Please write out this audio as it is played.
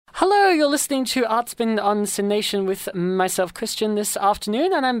Hello, you're listening to Artspin on Sin Nation with myself, Christian, this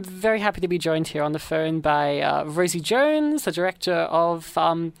afternoon, and I'm very happy to be joined here on the phone by Rosie Jones, the director of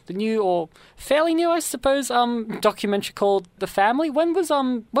the new, or fairly new, I suppose, documentary called The Family. When was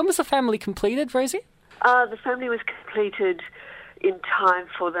The Family completed, Rosie? The Family was completed in time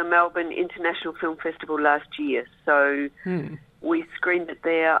for the Melbourne International Film Festival last year, so we screened it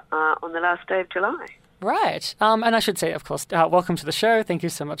there on the last day of July. Right. And I should say, of course, welcome to the show. Thank you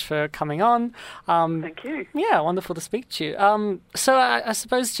so much for coming on. Thank you. Yeah, wonderful to speak to you. So I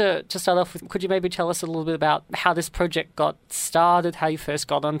suppose to start off with, could you maybe tell us a little bit about how this project got started, how you first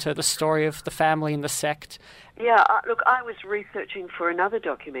got onto the story of the family and the sect? Yeah, look, I was researching for another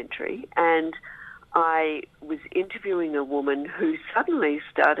documentary, and I was interviewing a woman who suddenly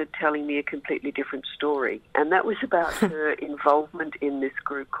started telling me a completely different story, and that was about her involvement in this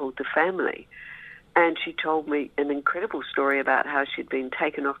group called The Family. And she told me an incredible story about how she'd been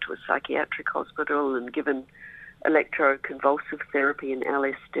taken off to a psychiatric hospital and given electroconvulsive therapy and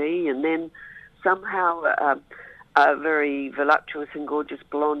LSD, and then somehow a very voluptuous and gorgeous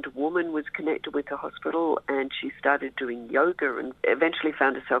blonde woman was connected with the hospital, and she started doing yoga and eventually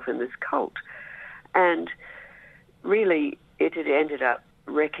found herself in this cult. And really, it had ended up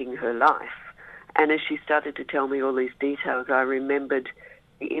wrecking her life. And as she started to tell me all these details, I remembered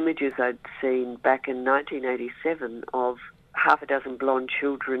the images I'd seen back in 1987 of half a dozen blonde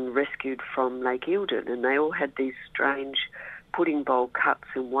children rescued from Lake Eildon, and they all had these strange pudding bowl cuts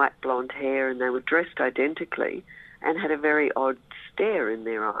and white blonde hair, and they were dressed identically and had a very odd stare in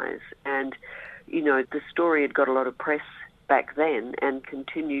their eyes. And, you know, the story had got a lot of press back then and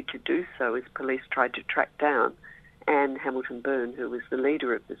continued to do so as police tried to track down Anne Hamilton Byrne, who was the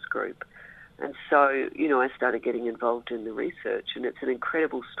leader of this group. And so, you know, I started getting involved in the research, and it's an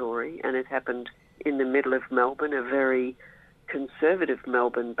incredible story, and it happened in the middle of Melbourne, a very conservative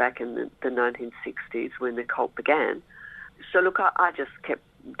Melbourne back in the 1960s when the cult began. So, look, I just kept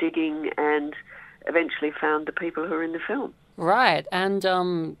digging and eventually found the people who are in the film. Right, and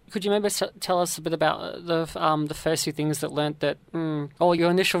could you maybe tell us a bit about the first few things that learnt that, or your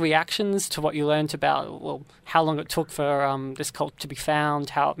initial reactions to what you learnt about, well, how long it took for this cult to be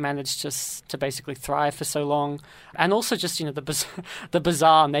found, how it managed to basically thrive for so long, and also just, you know, the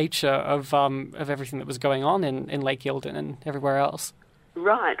bizarre nature of everything that was going on in Lake Eildon and everywhere else.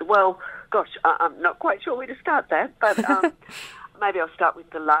 Right. Well, gosh, I'm not quite sure where to start that, but maybe I'll start with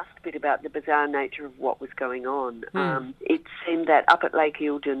the last bit about the bizarre nature of what was going on. It seemed that up at Lake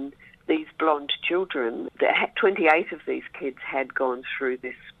Eildon, these blonde children, 28 of these kids had gone through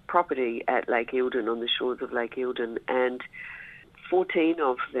this property at Lake Eildon, on the shores of Lake Eildon, and 14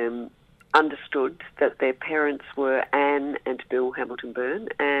 of them understood that their parents were Anne and Bill Hamilton Byrne,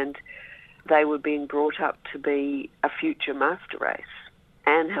 and they were being brought up to be a future master race.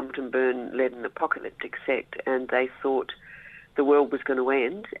 Anne Hamilton Byrne led an apocalyptic sect, and they thought the world was going to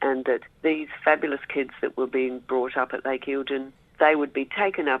end, and that these fabulous kids that were being brought up at Lake Eildon, they would be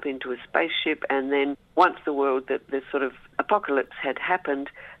taken up into a spaceship, and then once the sort of apocalypse had happened,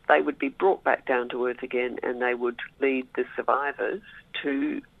 they would be brought back down to Earth again, and they would lead the survivors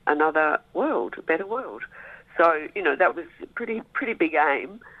to another world, a better world. So, you know, that was a pretty big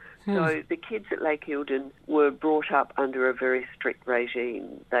aim. So the kids at Lake Eildon were brought up under a very strict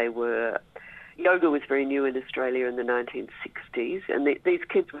regime. Yoga was very new in Australia in the 1960s, and these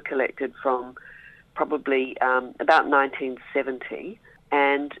kids were collected from probably about 1970,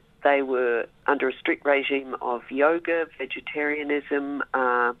 and they were under a strict regime of yoga, vegetarianism,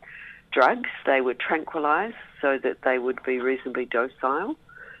 drugs. They were tranquilized so that they would be reasonably docile.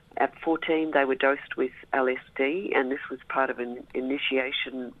 At 14, they were dosed with LSD, and this was part of an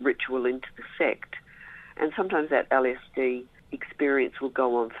initiation ritual into the sect. And sometimes that LSD experience will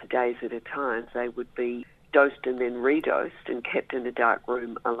go on for days at a time. They would be dosed and then redosed and kept in a dark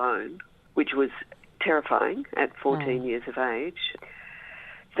room alone, which was terrifying at 14 years of age.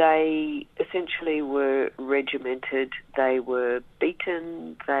 They essentially were regimented. They were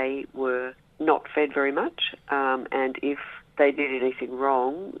beaten. They were not fed very much. And if they did anything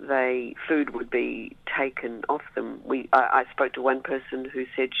wrong, food would be taken off them. I spoke to one person who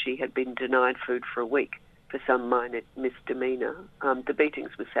said she had been denied food for a week for some minor misdemeanor. The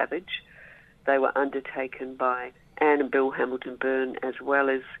beatings were savage. They were undertaken by Anne and Bill Hamilton Byrne, as well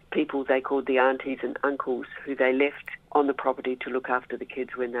as people they called the aunties and uncles, who they left on the property to look after the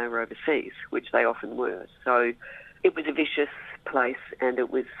kids when they were overseas, which they often were. So it was a vicious place, and it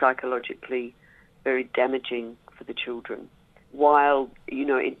was psychologically very damaging for the children. While, you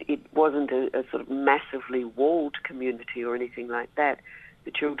know, it wasn't a sort of massively walled community or anything like that,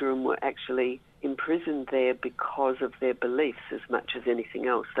 the children were actually imprisoned there because of their beliefs as much as anything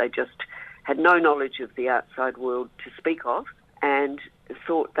else. They just had no knowledge of the outside world to speak of, and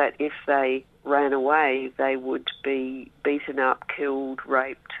thought that if they ran away, they would be beaten up, killed,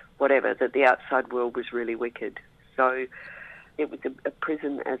 raped, whatever, that the outside world was really wicked. So it was a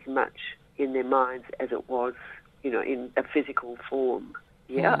prison as much in their minds as it was, in a physical form.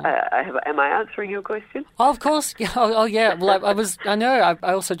 Yeah, am I answering your question? Oh, of course. Yeah. Oh, yeah. Well,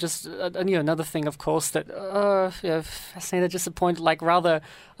 I also just I knew another thing, of course, that fascinated, disappointed, rather,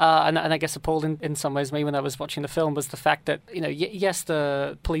 and I guess appalled in some ways me when I was watching the film, was the fact that yes,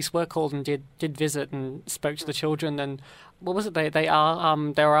 the police were called and did visit and spoke to the children, and what was it? They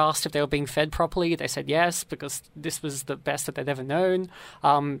were asked if they were being fed properly. They said yes, because this was the best that they'd ever known.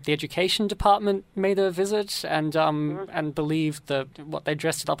 The education department made a visit and believed what they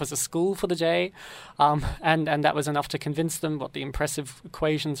dressed it up as a school for the day, and that was enough to convince them. What the impressive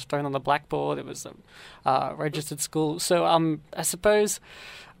equations thrown on the blackboard, it was a registered school. So I suppose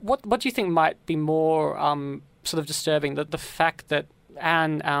what do you think might be more sort of disturbing, the fact that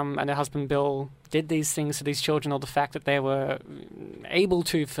Anne and her husband Bill did these things to these children, or the fact that they were able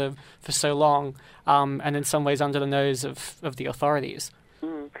to for so long, and in some ways under the nose of the authorities?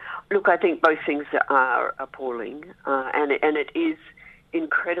 Look, I think both things are appalling, and it is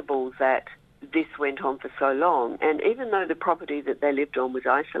incredible that this went on for so long. And even though the property that they lived on was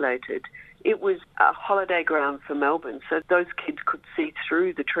isolated, it was a holiday ground for Melbourne, so those kids could see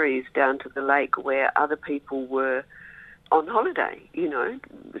through the trees down to the lake where other people were on holiday,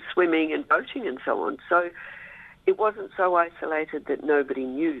 swimming and boating and so on. So it wasn't so isolated that nobody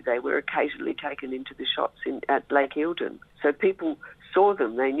knew. They were occasionally taken into the shops at Lake Eildon. So people saw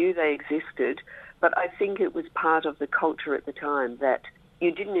them, they knew they existed, but I think it was part of the culture at the time that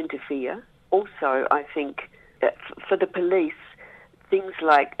you didn't interfere. Also, I think that for the police, things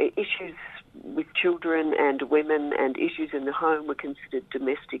like issues with children and women and issues in the home were considered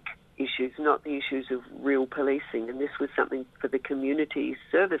domestic issues, not the issues of real policing, and this was something for the community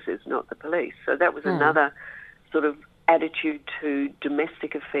services, not the police. So that was another sort of attitude to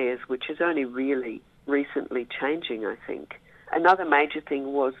domestic affairs, which is only really recently changing, I think. Another major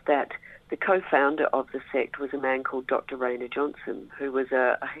thing was that the co-founder of the sect was a man called Dr. Rayner Johnson, who was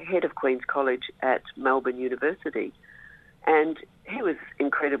a head of Queen's College at Melbourne University, and he was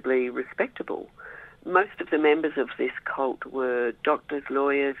incredibly respectable. Most of the members of this cult were doctors,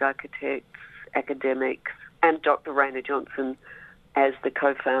 lawyers, architects, academics, and Dr. Rayner Johnson as the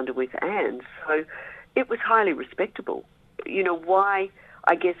co-founder with Anne. So it was highly respectable. Why?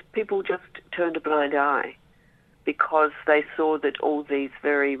 I guess people just turned a blind eye because they saw that all these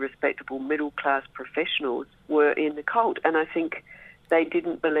very respectable middle-class professionals were in the cult, and I think they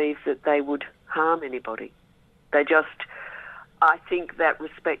didn't believe that they would harm anybody. I think that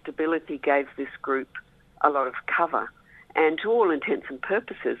respectability gave this group a lot of cover. And to all intents and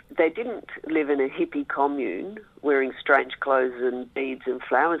purposes, they didn't live in a hippie commune wearing strange clothes and beads and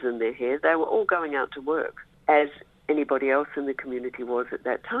flowers in their hair. They were all going out to work, as anybody else in the community was at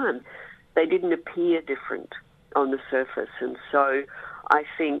that time. They didn't appear different on the surface. And so I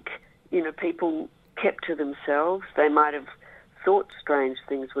think, people kept to themselves. They might have thought strange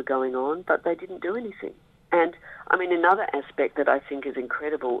things were going on, but they didn't do anything. And, another aspect that I think is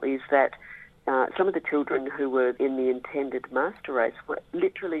incredible is that some of the children who were in the intended master race were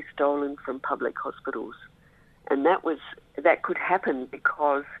literally stolen from public hospitals. And that could happen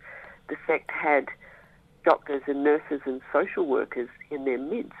because the sect had doctors and nurses and social workers in their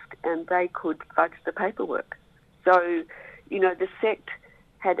midst, and they could fudge the paperwork. So, the sect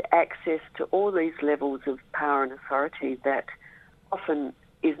had access to all these levels of power and authority that often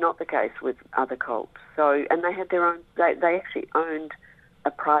is not the case with other cults. So, and they had their own, they actually owned a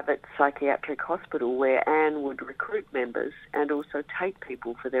private psychiatric hospital where Anne would recruit members and also take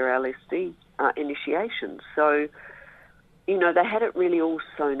people for their LSD initiations. So, they had it really all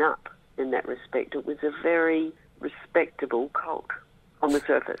sewn up in that respect. It was a very respectable cult on the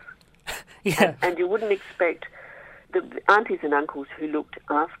surface. Yeah. And you wouldn't expect the aunties and uncles who looked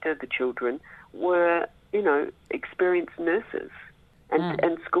after the children were, experienced nurses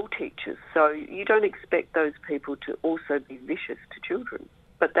and school teachers. So you don't expect those people to also be vicious to children.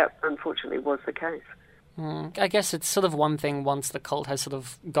 But that, unfortunately, was the case. I guess it's sort of one thing once the cult has sort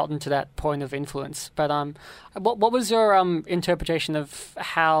of gotten to that point of influence. But what was your interpretation of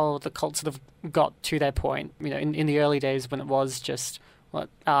how the cult sort of got to that point? In the early days when it was just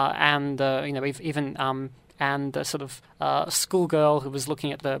even and the sort of schoolgirl who was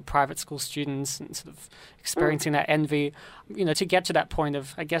looking at the private school students and sort of experiencing that envy, to get to that point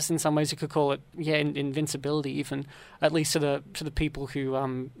of, I guess in some ways you could call it, invincibility even, at least to the people who,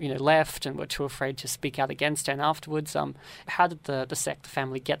 left and were too afraid to speak out against Anne afterwards. How did the sect, the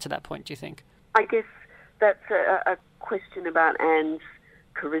family, get to that point, do you think? I guess that's a question about Anne's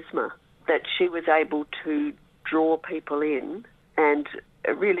charisma, that she was able to draw people in and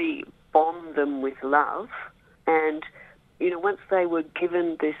really bond them with love. And, once they were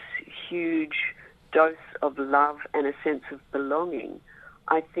given this huge dose of love and a sense of belonging,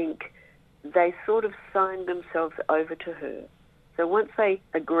 I think they sort of signed themselves over to her. So once they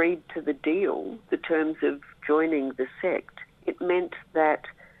agreed to the deal, the terms of joining the sect, it meant that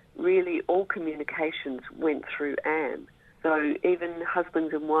really all communications went through Anne. So even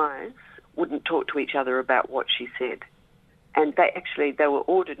husbands and wives wouldn't talk to each other about what she said. And they were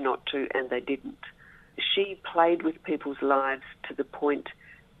ordered not to, and they didn't. She played with people's lives to the point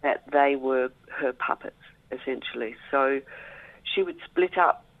that they were her puppets, essentially. So she would split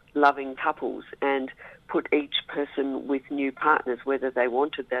up loving couples and put each person with new partners, whether they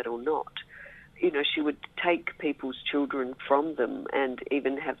wanted that or not. She would take people's children from them and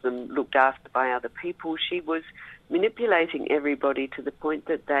even have them looked after by other people. She was manipulating everybody to the point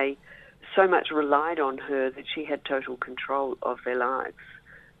that they so much relied on her that she had total control of their lives.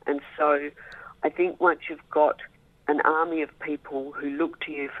 And so I think once you've got an army of people who look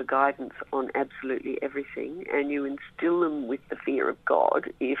to you for guidance on absolutely everything, and you instill them with the fear of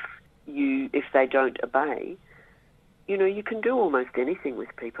God if they don't obey, you can do almost anything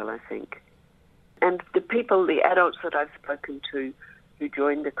with people, I think. And the adults that I've spoken to who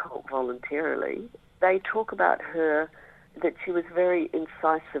joined the cult voluntarily, they talk about her that she was very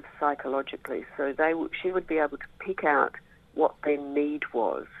incisive psychologically. So she would be able to pick out what their need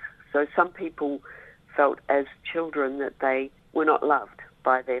was. So some people felt as children that they were not loved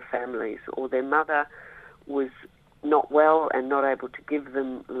by their families, or their mother was not well and not able to give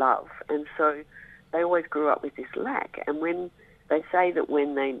them love. And so they always grew up with this lack. And when they say that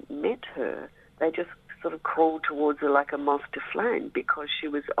when they met her, they just sort of crawled towards her like a moth to flame, because she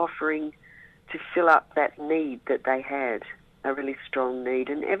was offering to fill up that need that they had, a really strong need.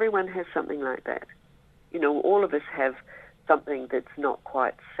 And everyone has something like that. All of us have something that's not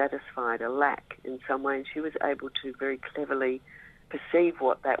quite satisfied, a lack in some way. And she was able to very cleverly perceive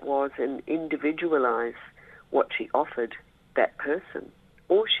what that was and individualize what she offered that person.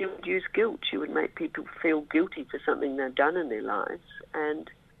 Or she would use guilt. She would make people feel guilty for something they'd done in their lives, and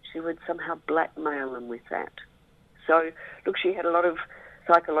she would somehow blackmail them with that. So, look, she had a lot of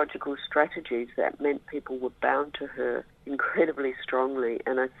psychological strategies that meant people were bound to her incredibly strongly,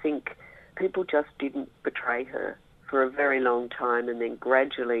 and I think people just didn't betray her for a very long time, and then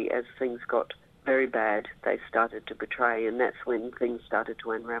gradually, as things got very bad, they started to betray, and that's when things started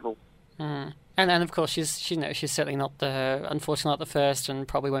to unravel. Mm. And of course, she's certainly unfortunately not the first, and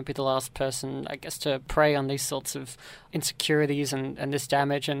probably won't be the last person, I guess, to prey on these sorts of insecurities and this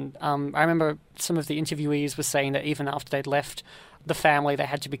damage. And I remember some of the interviewees were saying that even after they'd left the family, they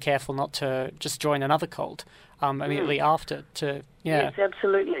had to be careful not to just join another cult immediately after. Yes,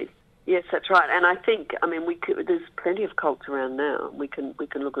 absolutely. Yes, that's right. And I think, there's plenty of cults around now. We can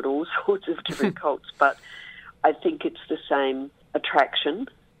look at all sorts of different cults, but I think it's the same attraction,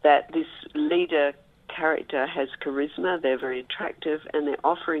 that this leader character has charisma, they're very attractive, and they're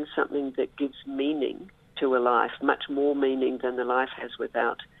offering something that gives meaning to a life, much more meaning than the life has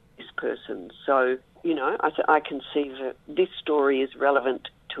without this person. So, I can see that this story is relevant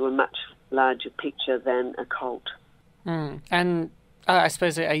to a much larger picture than a cult. Mm. And I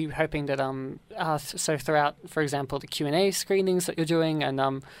suppose, are you hoping that so throughout, for example, the Q&A screenings that you're doing, and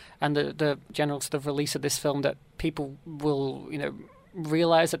the general sort of release of this film, that people will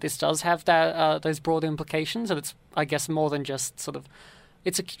realize that this does have those broad implications, and it's, I guess, more than just sort of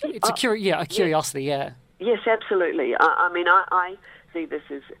a curiosity. Yeah. Yes, absolutely. I see this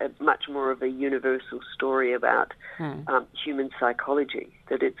as much more of a universal story about human psychology.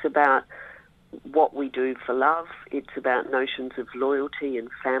 That it's about what we do for love. It's about notions of loyalty and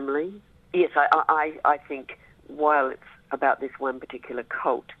family. Yes, I think while it's about this one particular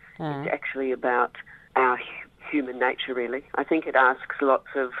cult, it's actually about our human nature, really. I think it asks lots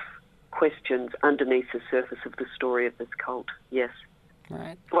of questions underneath the surface of the story of this cult, yes.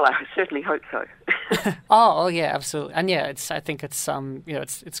 Right. Well, I certainly hope so. Oh, yeah, absolutely. And yeah, I think it's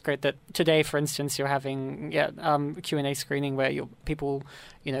it's great that today, for instance, you're having a Q&A screening where people,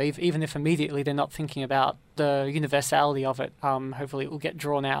 even if immediately they're not thinking about the universality of it, hopefully it will get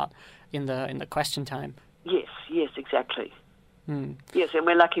drawn out in the question time. Yes, exactly. Yes, and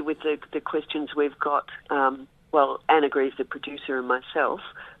we're lucky with the questions we've got. Anna Grieve, the producer, and myself,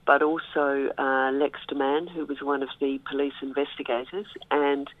 but also Lex DeMann, who was one of the police investigators.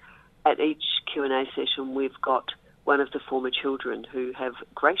 And at each Q&A session, we've got one of the former children who have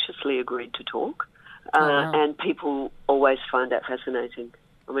graciously agreed to talk. And people always find that fascinating.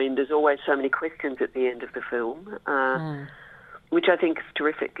 I mean, there's always so many questions at the end of the film, which I think is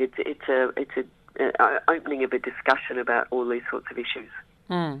terrific. It's a opening of a discussion about all these sorts of issues.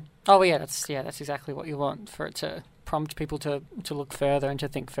 Oh yeah, that's exactly what you want, for it to prompt people to look further and to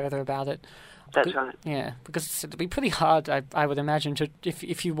think further about it. That's right. Yeah, because it'd be pretty hard, I would imagine, to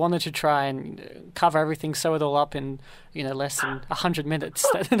if you wanted to try and cover everything, sew it all up in less than 100 minutes.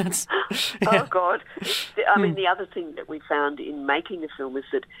 That's, yeah. Oh God! I mean, the other thing that we found in making the film is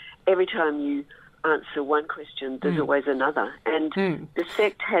that every time you answer one question, there's always another. And the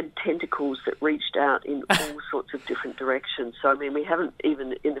sect had tentacles that reached out in all sorts of different directions. So, I mean, we haven't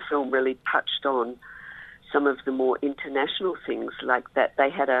even in the film really touched on some of the more international things, like that they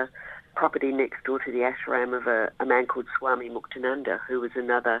had a property next door to the ashram of a man called Swami Muktananda, who was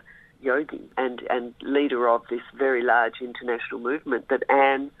another yogi and leader of this very large international movement that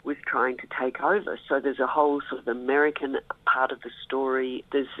Anne was trying to take over. So there's a whole sort of American part of the story.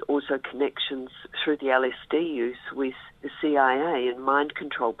 There's also connections through the LSD use with the CIA and mind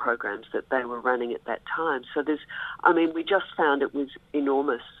control programs that they were running at that time. So we just found it was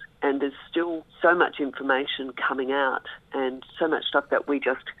enormous. And there's still so much information coming out and so much stuff that we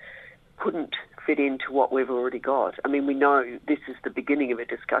just couldn't fit into what we've already got. I mean, we know this is the beginning of a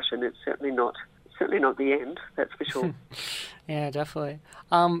discussion. It's certainly not the end, that's for sure. Yeah, definitely.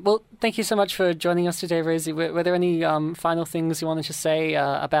 Well, thank you so much for joining us today, Rosie. Were there any final things you wanted to say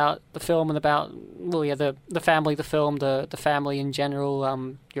about the film and about, the family, the film, the family in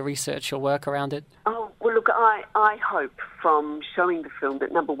general, your research, your work around it? Oh, well, look, I hope from showing the film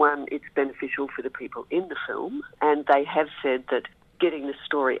that, number one, it's beneficial for the people in the film, and they have said that getting the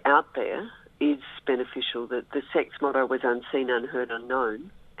story out there is beneficial. That the sect's motto was unseen, unheard,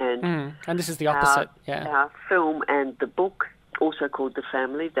 unknown. And this is the opposite, Our film and the book, also called The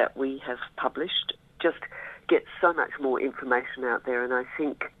Family, that we have published, just gets so much more information out there. And I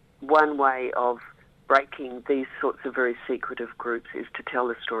think one way of breaking these sorts of very secretive groups is to tell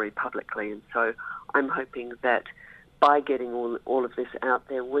the story publicly. And so I'm hoping that by getting all of this out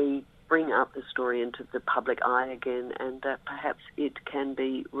there, we bring up the story into the public eye again, and that perhaps it can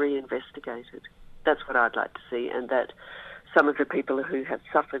be reinvestigated. That's what I'd like to see, and that some of the people who have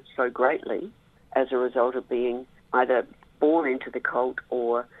suffered so greatly as a result of being either born into the cult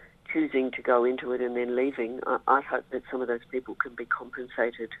or choosing to go into it and then leaving, I hope that some of those people can be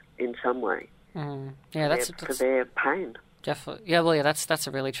compensated in some way for their pain. Definitely, that's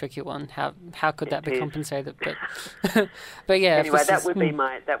a really tricky one. How could that be compensated? But yeah. Anyway, that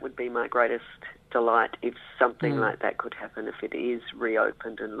would be my greatest delight if something like that could happen, if it is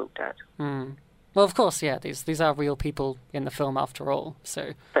reopened and looked at. Well, of course, yeah. These are real people in the film, after all.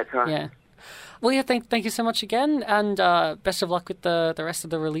 So that's right. Yeah. Well, yeah. Thank you so much again, and best of luck with the rest of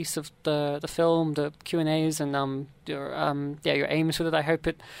the release of the film, the Q&As, and your aims with it. I hope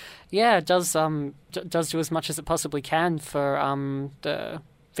it does do as much as it possibly can for the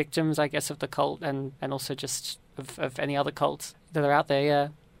victims, I guess, of the cult, and also just of any other cults that are out there. Yeah.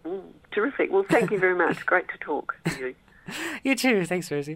 Terrific. Well, thank you very much. Great to talk to you. You too. Thanks, Rosie.